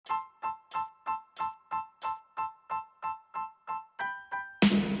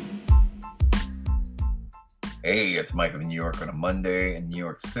Hey, it's Mike of New York on a Monday in New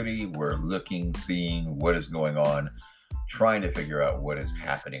York City. We're looking, seeing what is going on, trying to figure out what is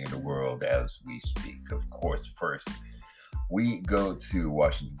happening in the world as we speak. Of course, first, we go to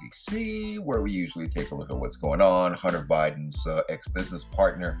Washington, D.C., where we usually take a look at what's going on. Hunter Biden's ex-business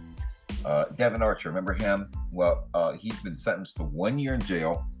partner, Devin Archer, remember him? Well, he's been sentenced to 1 year in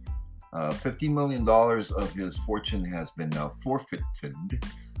jail. $50 million of his fortune has been forfeited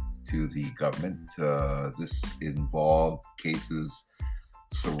to the government. This involved cases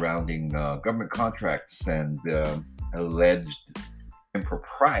surrounding government contracts and alleged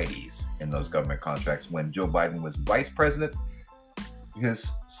improprieties in those government contracts. When Joe Biden was vice president,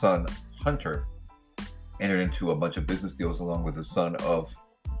 his son Hunter entered into a bunch of business deals along with the son of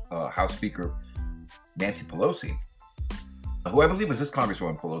House Speaker Nancy Pelosi, who I believe was just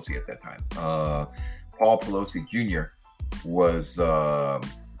Congresswoman Pelosi at that time. Paul Pelosi Jr. was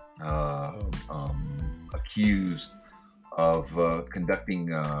accused of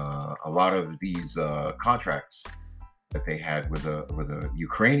conducting a lot of these contracts that they had with a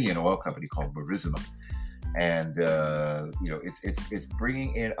Ukrainian oil company called Burisma, and it's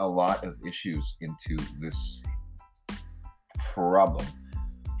bringing in a lot of issues into this problem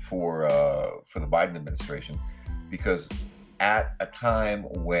for the Biden administration, because at a time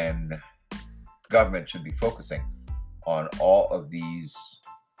when government should be focusing on all of these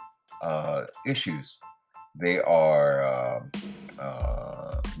issues, they are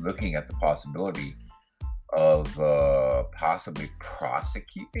looking at the possibility of possibly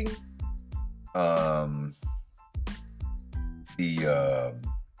prosecuting the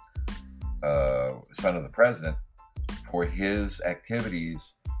son of the president for his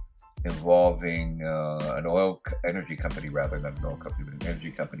activities involving an energy company, rather than an oil company, but an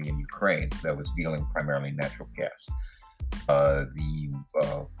energy company in Ukraine that was dealing primarily in natural gas. The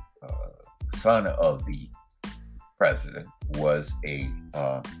son of the president was a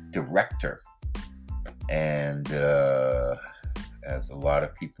director, and as a lot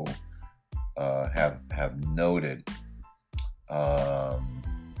of people have noted,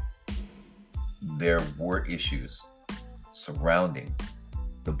 there were issues surrounding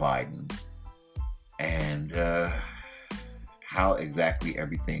the Bidens and how exactly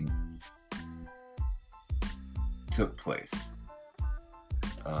everything took place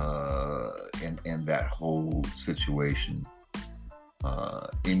in that whole situation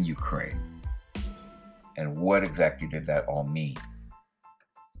in Ukraine, and what exactly did that all mean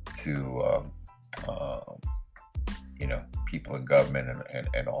to people in government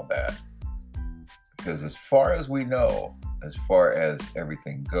and all that. Because as far as we know, as far as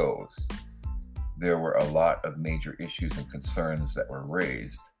everything goes, there were a lot of major issues and concerns that were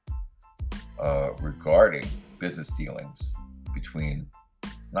raised regarding business dealings between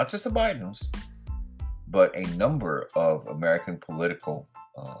not just the Bidens, but a number of American political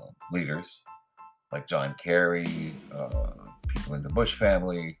leaders, like John Kerry, people in the Bush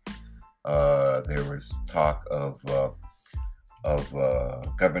family. There was talk of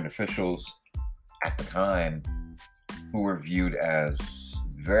government officials at the time who were viewed as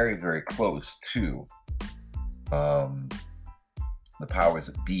very, very close to the powers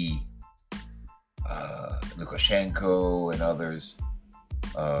that be, Lukashenko and others,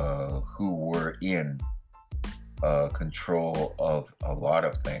 who were in control of a lot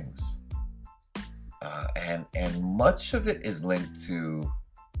of things, and much of it is linked to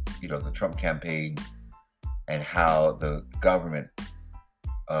the Trump campaign and how the government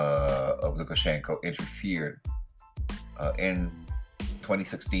of Lukashenko interfered in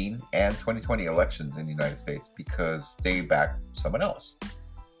 2016 and 2020 elections in the United States, because they backed someone else.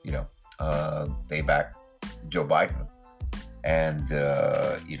 They backed Joe Biden, and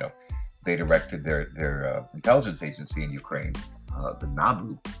they directed their intelligence agency in Ukraine, the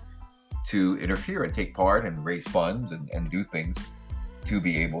NABU, to interfere and take part and raise funds and do things to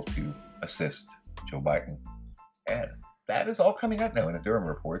be able to assist Joe Biden. And that is all coming out now in the Durham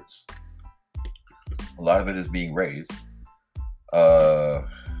reports. A lot of it is being raised. Some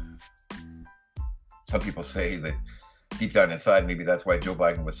people say that deep down inside, maybe that's why Joe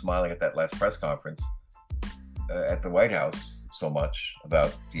Biden was smiling at that last press conference at the White House so much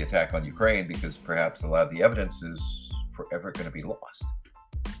about the attack on Ukraine, because perhaps a lot of the evidence is forever going to be lost.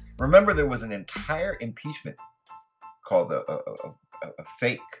 Remember, there was an entire impeachment called a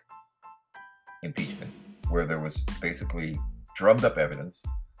fake impeachment, where there was basically drummed up evidence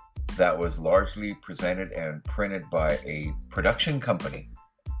that was largely presented and printed by a production company.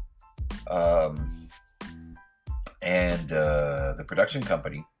 And the production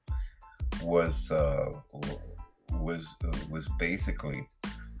company was basically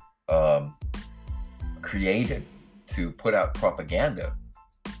created to put out propaganda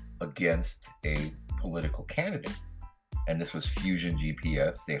against a political candidate. And this was Fusion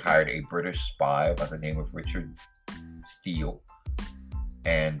GPS. They hired a British spy by the name of Richard Steele.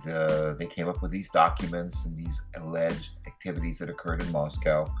 And they came up with these documents and these alleged activities that occurred in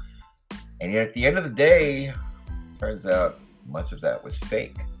Moscow. And yet at the end of the day, turns out much of that was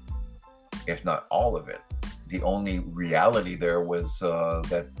fake, if not all of it. The only reality there was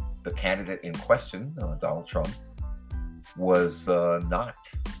that the candidate in question, Donald Trump, was not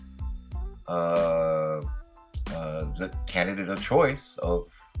the candidate of choice of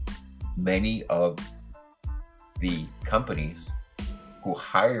many of the companies who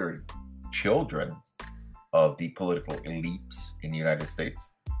hired children of the political elites in the United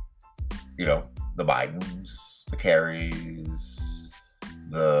States. You know, the Bidens, the Kerrys,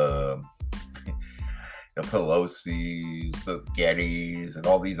 the Pelosi's, the Gettys, and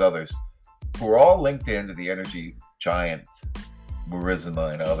all these others who are all linked into the energy giant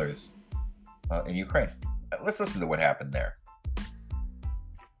Burisma and others in Ukraine. Let's listen to what happened there.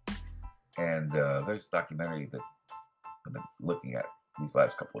 And there's a documentary that I've been looking at these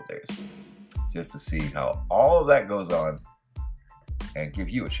last couple of days just to see how all of that goes on and give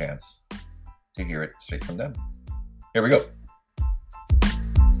you a chance to hear it straight from them. Here we go.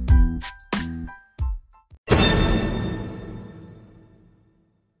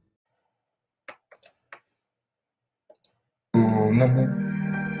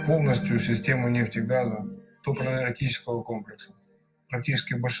 Полностью систему нефтегаза, топливно-энергетического комплекса.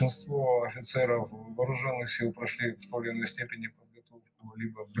 Практически большинство офицеров вооруженных сил прошли в той или иной степени подготовку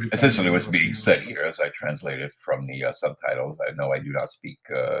либо в Британии. Essentially, what's being said here, as I translated from the subtitles, I know I do not speak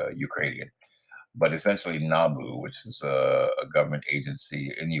Ukrainian, but essentially NABU, which is a government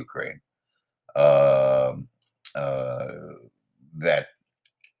agency in Ukraine, that,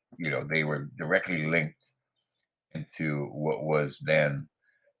 you know, they were directly linked into what was then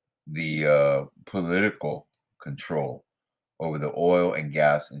the political control over the oil and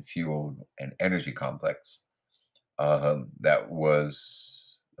gas and fuel and energy complex. That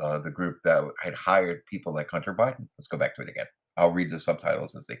was the group that had hired people like Hunter Biden. Let's go back to it again. I'll read the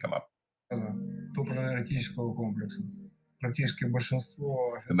subtitles as they come up. The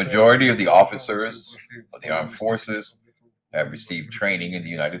majority of the officers of the armed forces have received training in the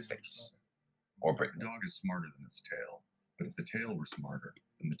United States or Britain. The dog is smarter than its tail, but if the tail were smarter,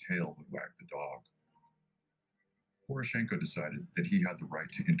 then the tail would wag the dog. Poroshenko decided that he had the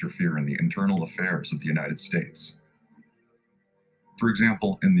right to interfere in the internal affairs of the United States. For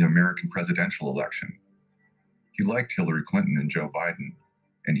example, in the American presidential election, he liked Hillary Clinton and Joe Biden,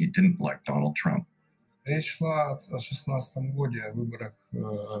 and he didn't like Donald Trump. Речь шла о 16 году, о выборах,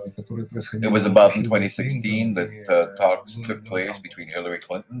 которые происходили. It was about in 2016 that talks took place between Hillary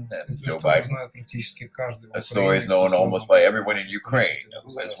Clinton and Joe Biden. A story is known almost by everyone in Ukraine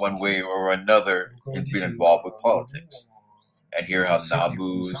who has one way or another been involved with politics. And hear how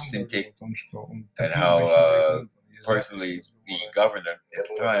Nabu, Sintik, and how personally the governor at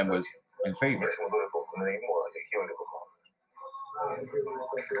the time was in favor.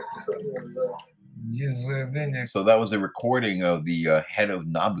 So that was a recording of the head of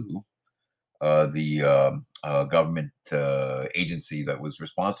NABU, the government agency that was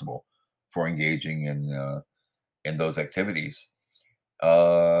responsible for engaging in those activities,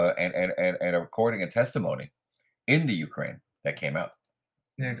 and a recording and testimony in the Ukraine that came out.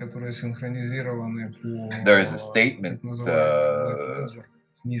 There is a statement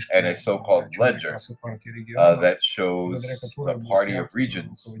and a so-called ledger that shows the Party of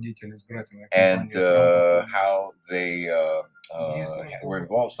Regions and how they were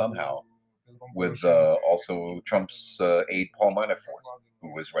involved somehow with also Trump's aide Paul Manafort,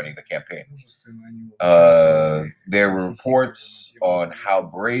 who was running the campaign. There were reports on how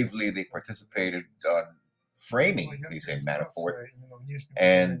bravely they participated on framing these same Manafort,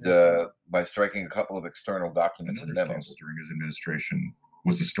 and by striking a couple of external documents and memos. During his administration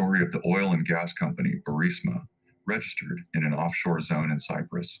was the story of the oil and gas company Burisma, registered in an offshore zone in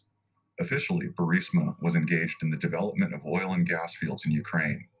Cyprus. Officially, Burisma was engaged in the development of oil and gas fields in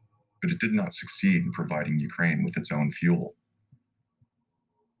Ukraine, but it did not succeed in providing Ukraine with its own fuel.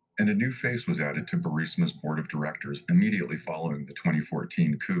 And a new face was added to Burisma's board of directors immediately following the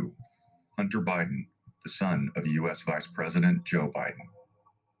 2014 coup, Hunter Biden, the son of U.S. Vice President Joe Biden.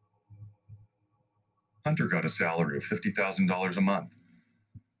 Hunter got a salary of $50,000 a month.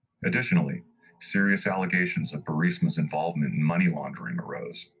 Additionally, serious allegations of Burisma's involvement in money laundering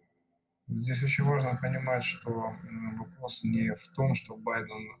arose. Здесь очень важно понимать, что вопрос не в том, что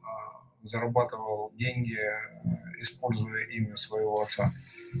Байден зарабатывал деньги, используя имя своего отца.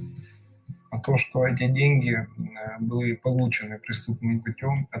 о том, что эти деньги были получены преступным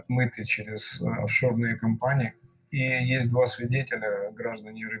путем, отмыты через офшорные компании. И есть два свидетеля,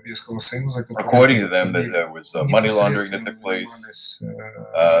 граждане Европейского Союза, которые according to them, that there was money laundering that took place,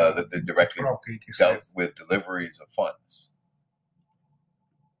 that they directly dealt with deliveries of funds.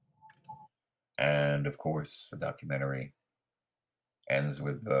 And of course, the documentary ends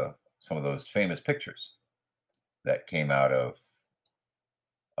with some of those famous pictures that came out of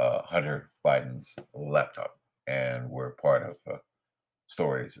Hunter Biden's laptop and were part of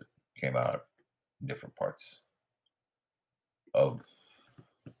stories that came out in different parts of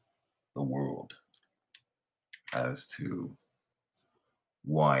the world as to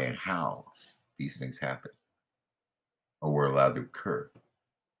why and how these things happen or were allowed to occur.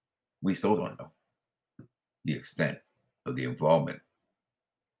 We still don't know the extent of the involvement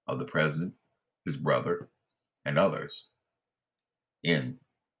of the president, his brother, and others in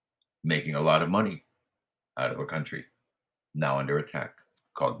making a lot of money out of a country now under attack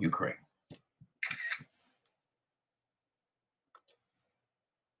called Ukraine.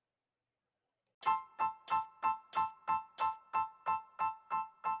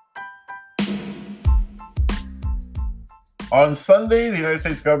 On Sunday, the United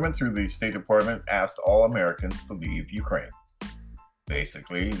States government, through the State Department, asked all Americans to leave Ukraine.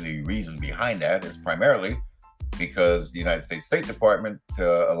 Basically, the reason behind that is primarily because the United States State Department,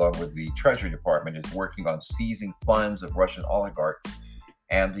 along with the Treasury Department, is working on seizing funds of Russian oligarchs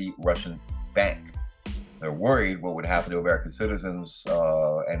and the Russian bank. They're worried what would happen to American citizens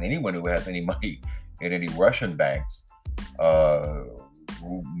and anyone who has any money in any Russian banks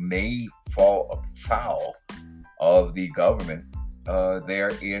who may fall afoul of the government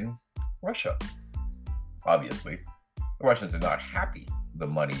there in Russia. Obviously, the Russians are not happy the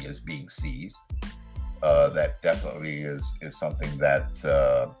money is being seized. That definitely is something that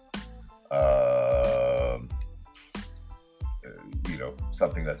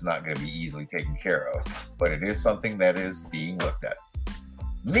something that's not going to be easily taken care of, but it is something that is being looked at.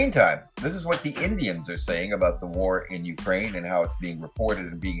 In the meantime, this is what the Indians are saying about the war in Ukraine and how it's being reported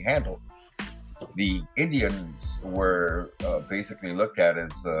and being handled. The Indians were basically looked at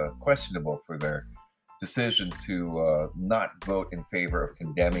as questionable for their decision to not vote in favor of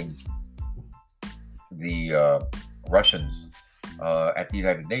condemning the Russians at the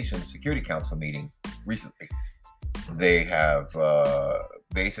United Nations Security Council meeting recently. They have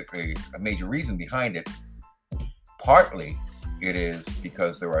basically a major reason behind it. Partly, it is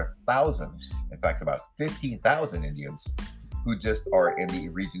because there are thousands, in fact, about 15,000 Indians who just are in the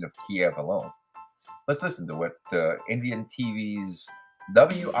region of Kiev alone. Let's listen to what Indian TV's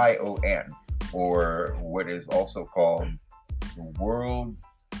WION, or what is also called the World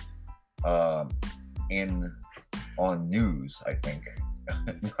on News, I think.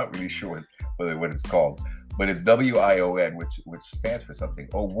 I'm not really sure what it's called, but it's WION, which stands for something.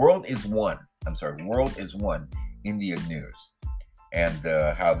 Oh, World is One. I'm sorry, World is One Indian News, and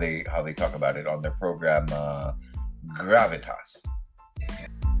how they talk about it on their program Gravitas.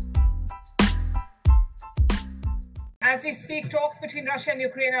 As we speak, talks between Russia and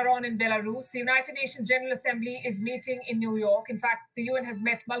Ukraine are on in Belarus. The United Nations General Assembly is meeting in New York. In fact, the UN has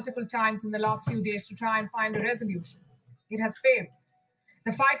met multiple times in the last few days to try and find a resolution. It has failed.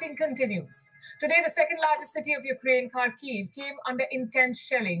 The fighting continues. Today, the second largest city of Ukraine, Kharkiv, came under intense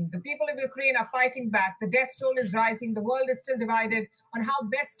shelling. The people of Ukraine are fighting back. The death toll is rising. The world is still divided on how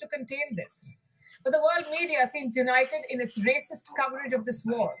best to contain this. But the world media seems united in its racist coverage of this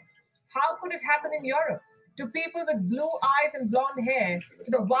war. How could it happen in Europe? To people with blue eyes and blonde hair, to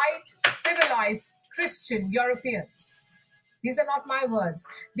the white, civilized, Christian Europeans. These are not my words.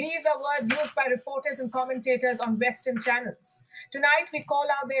 These are words used by reporters and commentators on Western channels. Tonight, we call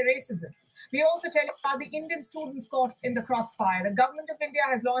out their racism. We also tell you about the Indian students caught in the crossfire. The government of India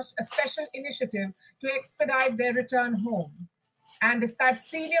has launched a special initiative to expedite their return home and dispatch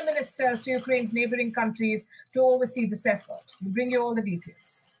senior ministers to Ukraine's neighboring countries to oversee this effort. We bring you all the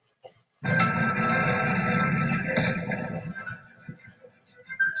details.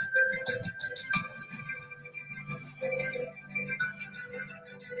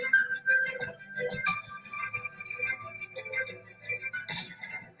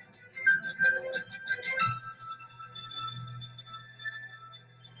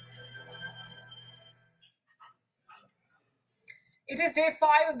 It is day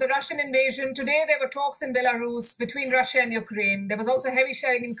 5 of the Russian invasion. Today, there were talks in Belarus between Russia and Ukraine. There was also heavy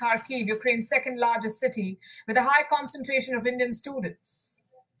shelling in Kharkiv, Ukraine's second largest city, with a high concentration of Indian students.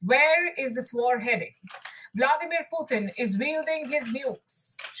 Where is this war heading? Vladimir Putin is wielding his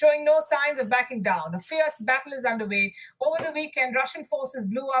nukes, showing no signs of backing down. A fierce battle is underway. Over the weekend, Russian forces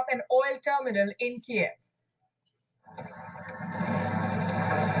blew up an oil terminal in Kiev.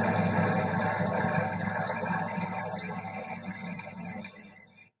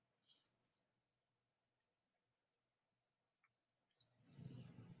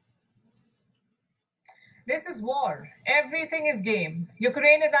 This is war. Everything is game.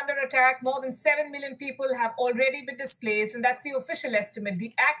 Ukraine is under attack. More than 7 million people have already been displaced, and that's the official estimate.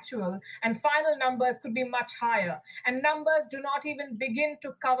 The actual and final numbers could be much higher, and numbers do not even begin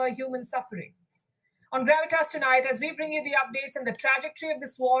to cover human suffering. On Gravitas tonight, as we bring you the updates and the trajectory of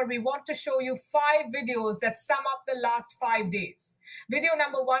this war, we want to show you 5 videos that sum up the last 5 days. Video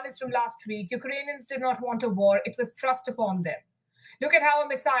number 1 is from last week. Ukrainians did not want a war. It was thrust upon them. Look at how a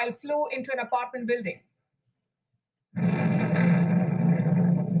missile flew into an apartment building.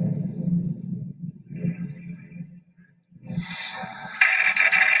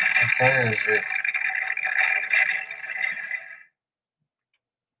 Какая жесть.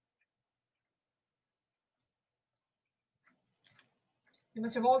 You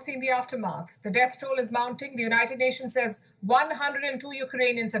must have all seen the aftermath. The death toll is mounting. The United Nations says 102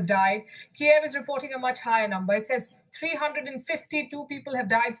 Ukrainians have died. Kiev is reporting a much higher number. It says 352 people have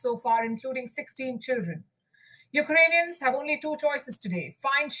died so far, including 16 children. Ukrainians have only 2 choices today: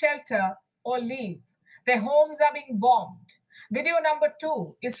 find shelter or leave. Their homes are being bombed. Video number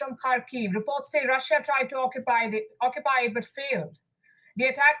 2 is from Kharkiv. Reports say Russia tried to occupy it but failed. The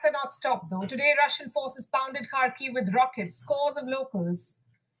attacks are not stopped, though. Today, Russian forces pounded Kharkiv with rockets. Scores of locals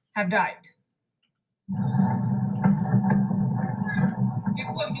have died.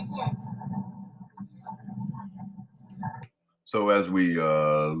 So as we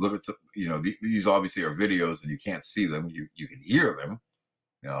look at, these obviously are videos, and you can't see them. You can hear them.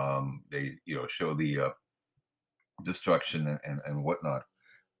 They, show the destruction and whatnot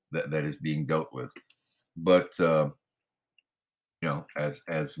that is being dealt with. But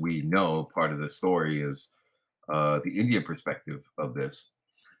as we know, part of the story is the Indian perspective of this,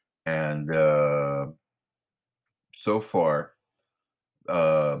 and so far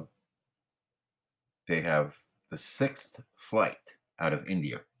they have the 6th flight out of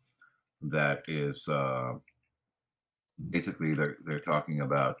India that is basically they're talking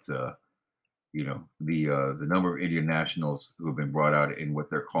about the number of Indian nationals who have been brought out in what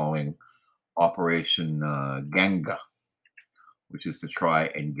they're calling Operation Ganga, which is to try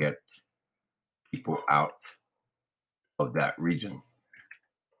and get people out of that region,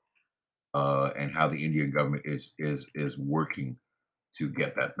 and how the Indian government is working to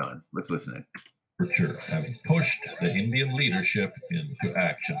get that done. Let's listen in. Have pushed the Indian leadership into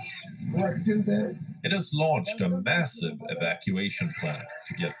action. It has launched a massive evacuation plan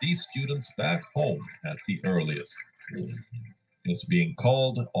to get these students back home at the earliest. It's being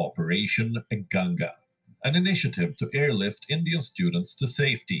called Operation Ganga, an initiative to airlift Indian students to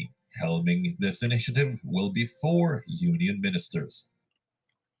safety. Helming this initiative will be 4 union ministers.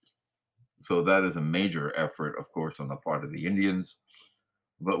 So that is a major effort, of course, on the part of the Indians.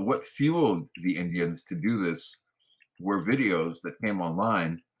 But what fueled the Indians to do this were videos that came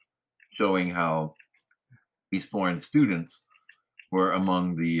online showing how these foreign students were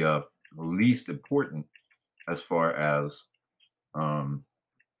among the least important as far as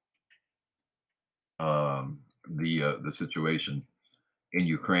the situation in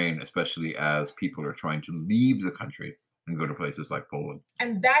Ukraine, especially as people are trying to leave the country and go to places like Poland.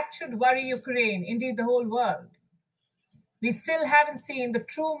 And that should worry Ukraine, indeed the whole world. We still haven't seen the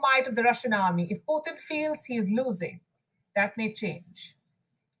true might of the Russian army. If Putin feels he is losing, that may change.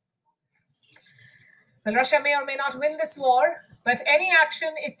 Well, Russia may or may not win this war, but any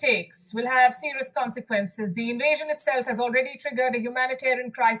action it takes will have serious consequences. The invasion itself has already triggered a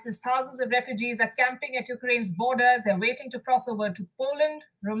humanitarian crisis. Thousands of refugees are camping at Ukraine's borders. They're waiting to cross over to Poland,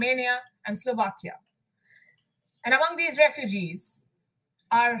 Romania, and Slovakia. And among these refugees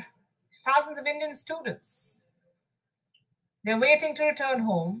are thousands of Indian students. They're waiting to return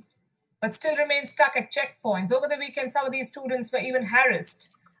home, but still remain stuck at checkpoints. Over the weekend, some of these students were even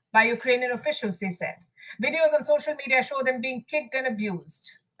harassed by Ukrainian officials, they said. Videos on social media show them being kicked and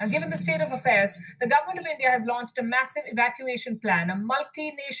abused. And given the state of affairs, the government of India has launched a massive evacuation plan, a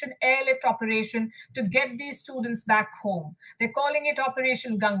multi-nation airlift operation to get these students back home. They're calling it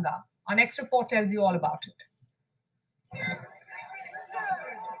Operation Ganga. Our next report tells you all about it.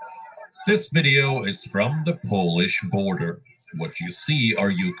 This video is from the Polish border. What you see are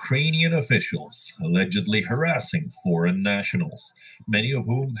Ukrainian officials allegedly harassing foreign nationals, many of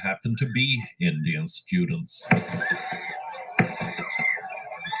whom happen to be Indian students.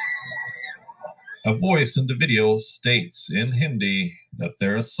 A voice in the video states in Hindi that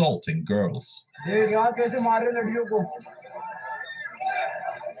they're assaulting girls.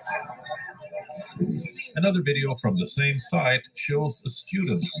 Another video from the same site shows a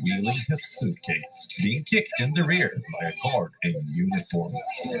student wheeling his suitcase, being kicked in the rear by a guard in uniform.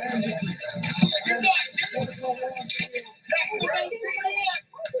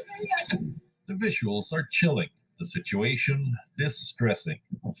 The visuals are chilling, the situation distressing.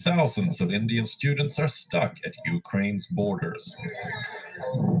 Thousands of Indian students are stuck at Ukraine's borders.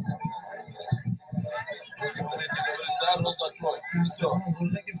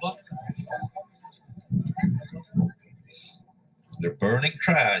 They're burning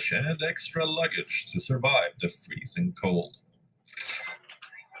trash and extra luggage to survive the freezing cold.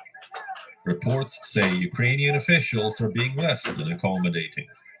 Reports say Ukrainian officials are being less than accommodating.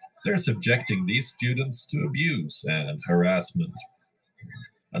 They're subjecting these students to abuse and harassment.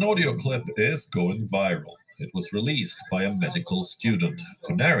 An audio clip is going viral. It was released by a medical student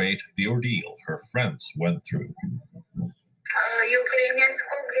to narrate the ordeal her friends went through. Ukrainians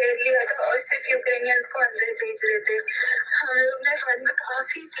को घेर लिया था और सिर्फ Ukrainians को अंदर भेज रहे थे। हम लोग ने बाद में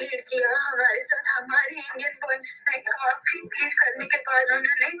काफी प्लीड किया, हमारे साथ हमारे इंडियन बॉयज ने काफी प्लीड करने के बाद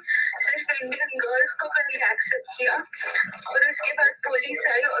उन्होंने सिर्फ इंडियन गर्ल्स को पहले एक्सेप्ट किया और उसके बाद पुलिस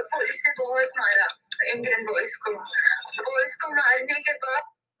आई और पुलिस ने बहुत मारा इंडियन बॉयज को मारने के बाद।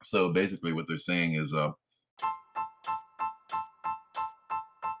 So basically what they're saying is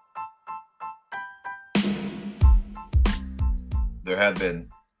there have been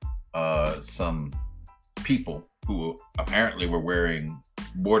some people who apparently were wearing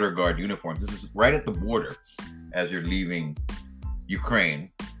border guard uniforms. This is right at the border as you're leaving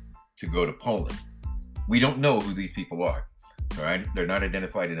Ukraine to go to Poland. We don't know who these people are, all right? They're not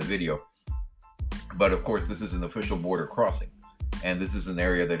identified in the video. But of course, this is an official border crossing. And this is an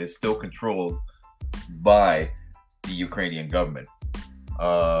area that is still controlled by the Ukrainian government.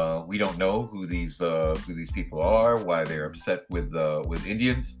 We don't know who these people are, why they're upset with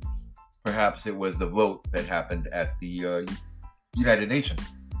Indians. Perhaps it was the vote that happened at the United Nations,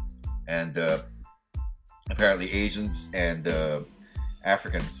 and apparently Asians and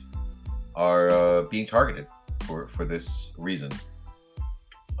Africans are being targeted for this reason.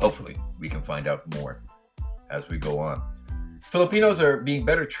 Hopefully, we can find out more as we go on. Filipinos are being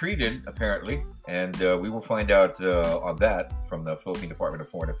better treated, apparently, and we will find out on that from the Philippine Department of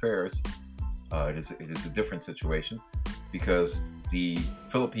Foreign Affairs. It is a different situation because the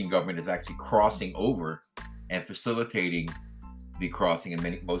Philippine government is actually crossing over and facilitating the crossing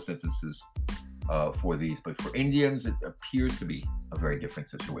in most instances for these. But for Indians, it appears to be a very different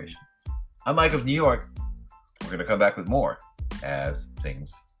situation. I'm Mike of New York. We're going to come back with more as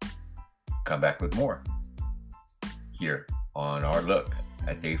things come back with more here on our look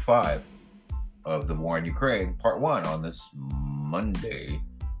at day 5 of the war in Ukraine, part 1 on this Monday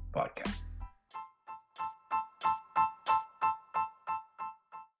podcast.